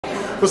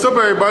What's up,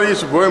 everybody?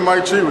 It's your boy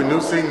Mike Tree with New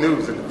Scene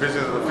News at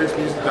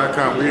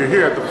divisionofthefishmusic.com. We are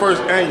here at the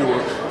first annual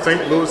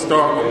St. Louis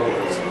Star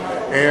Awards,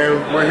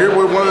 and we're here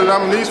with one of the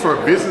nominees for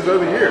Business of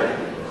the Year.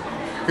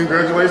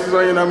 Congratulations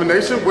on your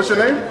nomination. What's your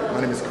name? My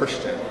name is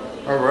Christian.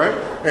 All right.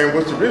 And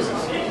what's your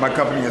business? My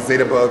company is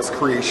Zadabugs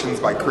Creations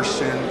by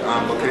Christian.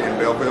 I'm located in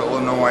Belleville,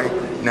 Illinois,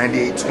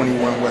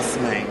 9821 West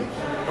Main.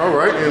 All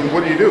right. And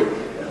what do you do?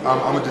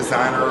 I'm a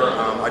designer.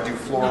 I do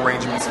floral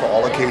arrangements for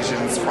all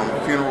occasions, from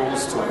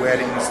funerals to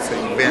weddings to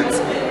events.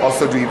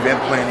 Also do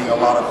event planning, a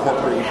lot of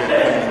corporate event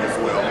planning as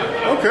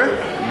well. Okay.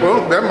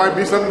 Well, that might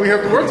be something we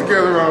have to work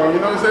together on. You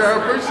know what I'm saying? I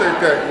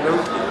appreciate that. You know.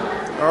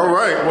 All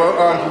right. Well,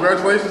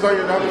 congratulations on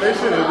your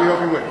nomination, and we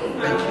hope you win.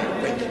 Thank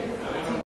you.